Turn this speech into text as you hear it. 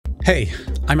Hey,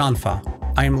 I'm Anfa.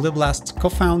 I am Liblast's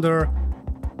co-founder,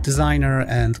 designer,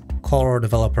 and core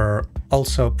developer,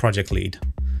 also project lead.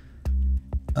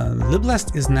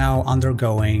 Liblast is now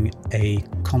undergoing a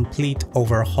complete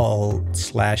overhaul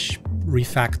slash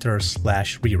refactor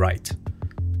slash rewrite.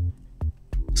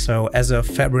 So as of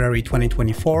February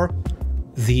 2024,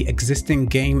 the existing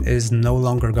game is no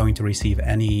longer going to receive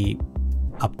any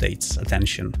updates,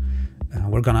 attention.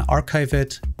 We're gonna archive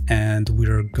it, and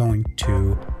we're going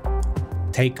to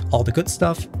take all the good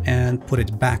stuff and put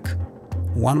it back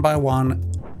one by one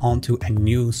onto a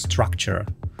new structure.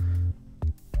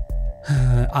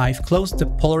 I've closed the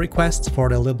pull requests for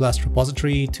the Liblast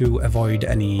repository to avoid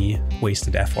any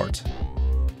wasted effort.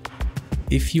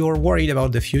 If you're worried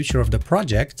about the future of the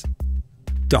project,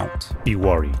 don't be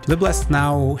worried. Liblast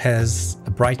now has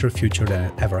a brighter future than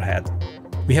it ever had.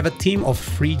 We have a team of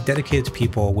 3 dedicated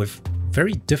people with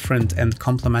very different and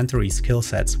complementary skill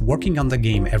sets working on the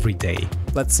game every day.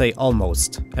 Let's say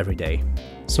almost every day.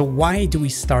 So why do we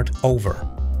start over?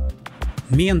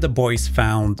 Me and the boys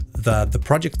found that the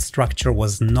project structure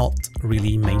was not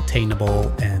really maintainable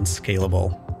and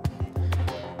scalable.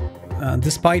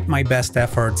 Despite my best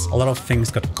efforts, a lot of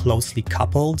things got closely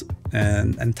coupled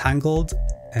and entangled,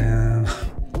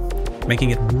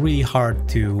 making it really hard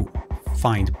to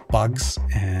find bugs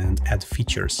and add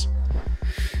features.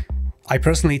 I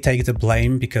personally take the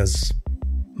blame because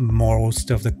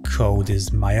most of the code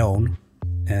is my own,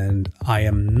 and I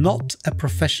am not a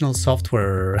professional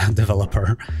software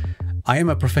developer. I am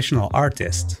a professional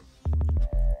artist.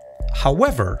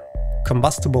 However,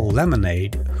 Combustible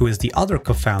Lemonade, who is the other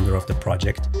co-founder of the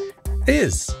project,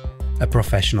 is a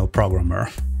professional programmer.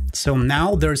 So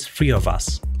now there's 3 of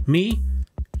us. Me,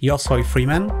 Yosoi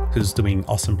Freeman, who's doing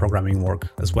awesome programming work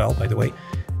as well, by the way,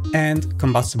 and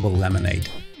Combustible Lemonade.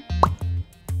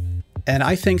 And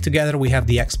I think together we have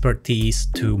the expertise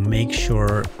to make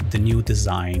sure the new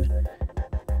design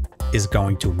is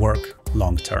going to work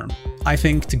long term. I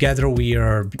think together we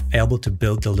are able to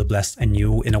build the Liblast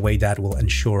anew in a way that will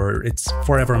ensure it's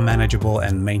forever manageable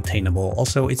and maintainable.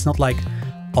 Also, it's not like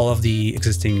all of the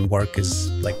existing work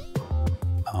is like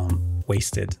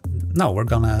wasted. No, we're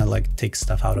gonna like take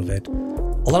stuff out of it.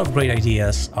 A lot of great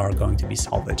ideas are going to be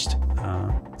salvaged.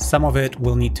 Some of it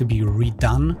will need to be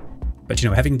redone. But,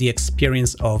 having the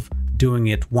experience of doing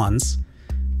it once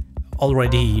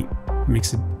already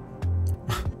makes it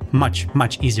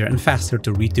much easier and faster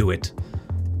to redo it,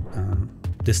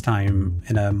 this time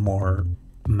in a more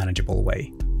manageable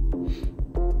way.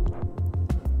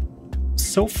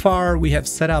 So far, we have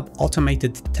set up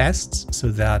automated tests so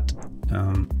that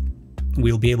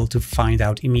we'll be able to find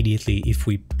out immediately if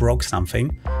we broke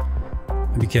something,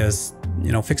 because,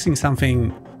 fixing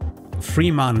something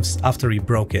 3 months after you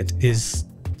broke it is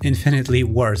infinitely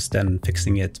worse than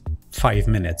fixing it 5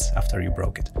 minutes after you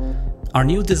broke it. Our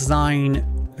new design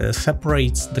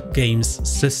separates the game's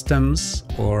systems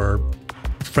or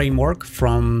framework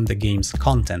from the game's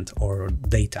content or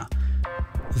data.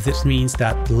 This means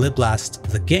that Liblast,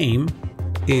 the game,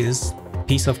 is a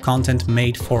piece of content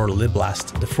made for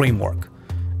Liblast, the framework.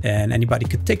 And anybody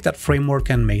could take that framework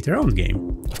and make their own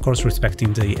game, of course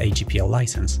respecting the AGPL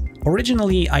license.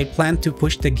 Originally, I planned to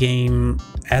push the game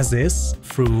as is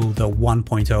through the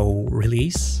 1.0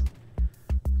 release,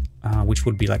 which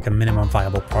would be like a minimum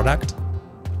viable product,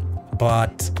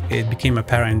 but it became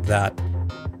apparent that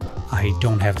I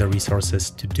don't have the resources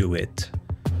to do it.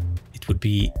 It would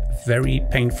be very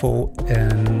painful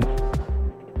and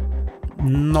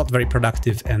not very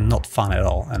productive and not fun at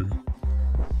all. And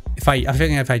I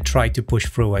think if I try to push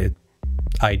through,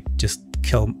 I just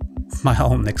kill my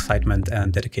own excitement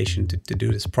and dedication to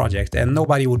do this project, and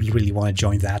nobody would really want to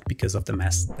join that because of the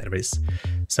mess there is.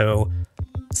 So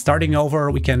starting over,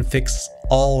 we can fix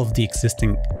all of the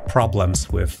existing problems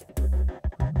with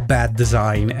bad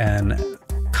design and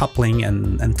coupling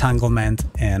and entanglement,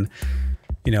 and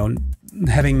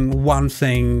having one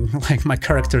thing like my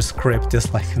character script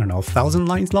is like, I don't know, 1,000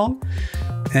 lines long,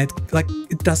 and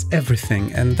it does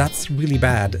everything, and that's really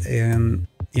bad. And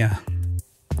yeah,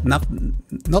 not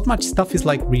much stuff is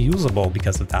like reusable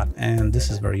because of that, and this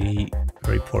is very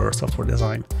poor software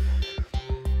design.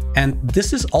 And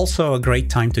this is also a great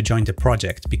time to join the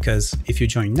project, because if you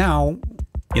join now,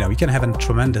 you can have a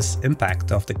tremendous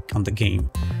impact on the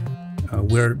game.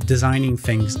 We're designing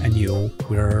things anew,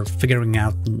 we're figuring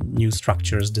out new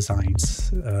structures,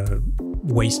 designs,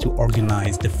 ways to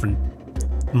organize different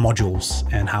modules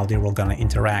and how they're all gonna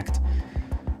interact.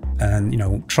 And,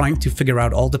 trying to figure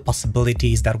out all the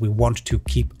possibilities that we want to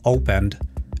keep opened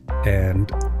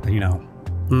and,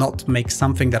 not make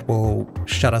something that will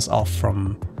shut us off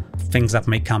from things that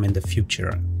may come in the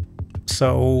future.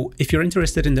 So if you're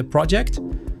interested in the project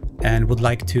and would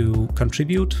like to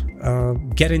contribute,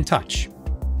 get in touch.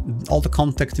 All the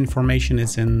contact information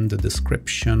is in the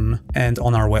description and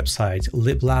on our website,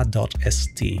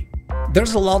 liblast.st.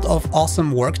 There's a lot of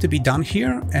awesome work to be done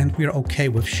here, and we're okay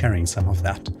with sharing some of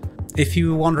that. If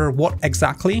you wonder what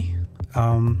exactly,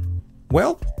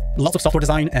 well, lots of software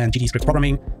design and GD script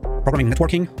programming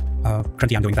networking.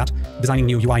 Currently I'm doing that. Designing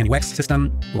new UI and UX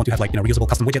system. We want to have like, reusable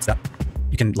custom widgets that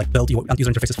you can like build your user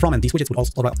interfaces from, and these widgets would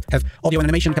also have audio and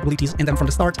animation capabilities in them from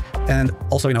the start, and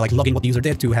also like logging what the user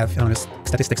did to have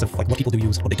statistics of like what people do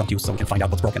use, what they don't use, so we can find out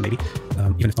what's broken maybe,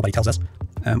 even if nobody tells us.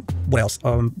 What else?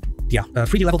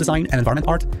 3D level design and environment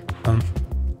art.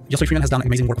 Josué Freeman has done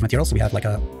amazing work with materials. So we have like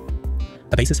a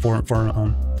basis for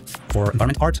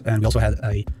environment art, and we also had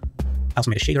I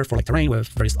also made a shader for like terrain with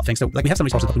various things. So like we have some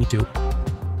resources that we need to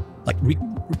like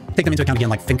take them into account again,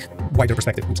 like think in a wider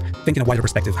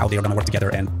perspective how they are going to work together.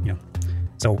 And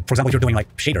so for example, if you're doing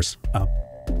like shaders,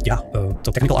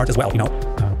 so technical art as well,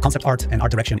 concept art and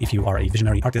art direction. If you are a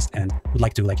visionary artist and would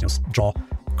like to like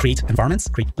create environments,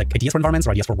 create like ideas for environments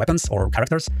or ideas for weapons or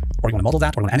characters, or you want to model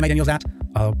that or you want to animate any of that,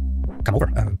 come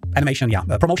over. Animation,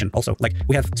 promotion also. Like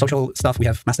we have social stuff, we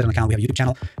have Mastodon account, we have a YouTube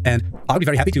channel, and I would be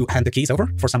very happy to hand the keys over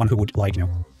for someone who would like,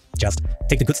 just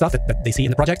take the good stuff that they see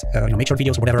in the project, make short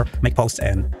videos or whatever, make posts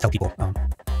and tell people.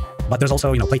 But there's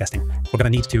also, playtesting. We're going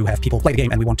to need to have people play the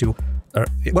game, and we want to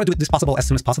do this possible as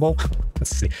soon as possible.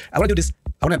 Let's see. I want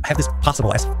to have this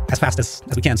possible as fast as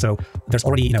we can. So there's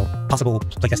already, possible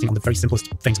playtesting on the very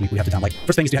simplest things we have to do. Like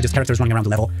first thing is to have just characters running around the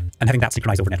level and having that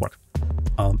synchronized over network.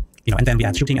 And then we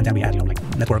add shooting, and then we add, like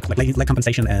network, like lag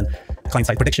compensation and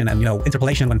client-side prediction, and,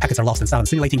 interpolation when packets are lost and stuff, and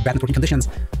simulating bad networking conditions.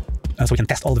 So we can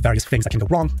test all the various things that can go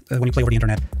wrong when you play over the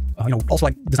internet. Also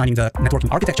like designing the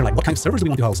networking architecture, like what kind of servers do we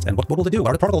want to host, and what will they do?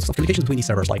 What are the protocols of communication between these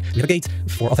servers? Like we have a gate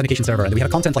for authentication server, and we have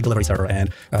a content like delivery server,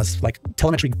 and like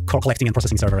telemetry core collecting and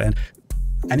processing server, and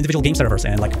individual game servers,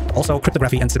 and like also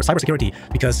cryptography and cybersecurity,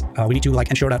 because we need to like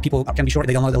ensure that people can be sure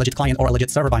they download a legit client or a legit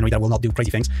server binary that will not do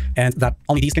crazy things, and that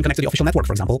only these can connect to the official network,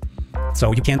 for example.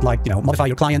 So you can't like modify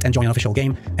your client and join an official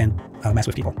game and mess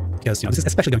with people, because this is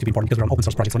especially going to be important because we're an open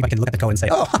source project. So I can look at the code and say,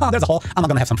 oh, there's a hole, I'm not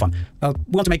going to have some fun.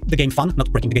 We want to make the game fun,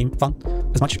 not breaking the game fun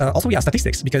as much. Also,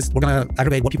 statistics, because we're going to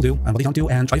aggregate what people do and what they don't do,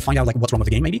 and try to find out like what's wrong with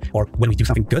the game maybe, or when we do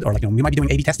something good, or like we might be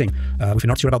doing A/B testing if we're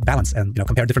not sure about balance, and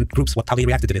compare different groups how they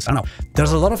reacted to this. I don't know.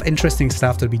 There's a lot of interesting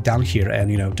stuff to be done here,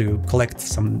 and to collect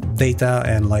some data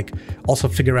and like also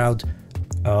figure out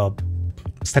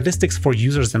statistics for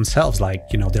users themselves, like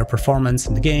their performance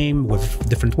in the game with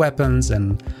different weapons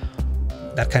and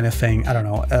that kind of thing. I don't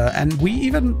know. And we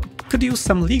even could use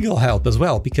some legal help as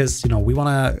well, because we want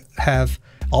to have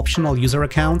optional user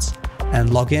accounts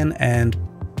and log in, and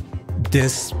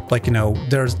this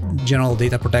there's general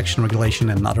data protection regulation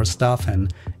and other stuff,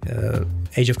 and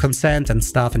age of consent and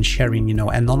stuff, and sharing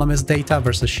anonymous data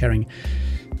versus sharing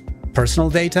personal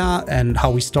data, and how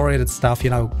we store it and stuff.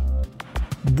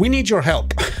 We need your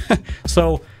help.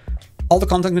 So all the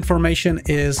contact information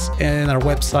is in our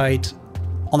website,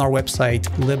 on our website,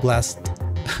 Liblast.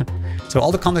 So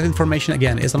all the contact information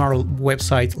again is on our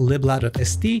website,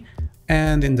 liblast.st,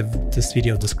 and in this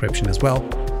video description as well.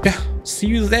 Yeah, see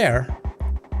you there,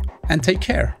 and take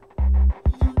care.